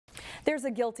There's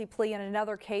a guilty plea in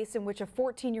another case in which a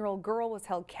 14-year-old girl was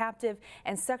held captive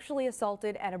and sexually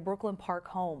assaulted at a Brooklyn Park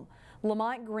home.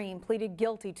 Lamont Green pleaded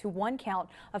guilty to 1 count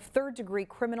of third-degree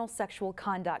criminal sexual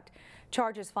conduct.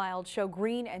 Charges filed show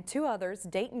Green and 2 others,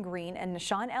 Dayton Green and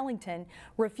Nashawn Ellington,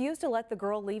 refused to let the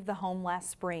girl leave the home last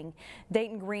spring.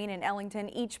 Dayton Green and Ellington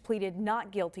each pleaded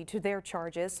not guilty to their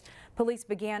charges. Police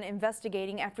began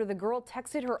investigating after the girl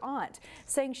texted her aunt,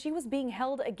 saying she was being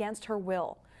held against her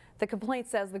will. The complaint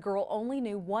says the girl only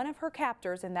knew one of her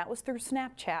captors, and that was through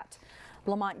Snapchat.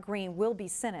 Lamont Green will be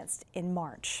sentenced in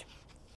March.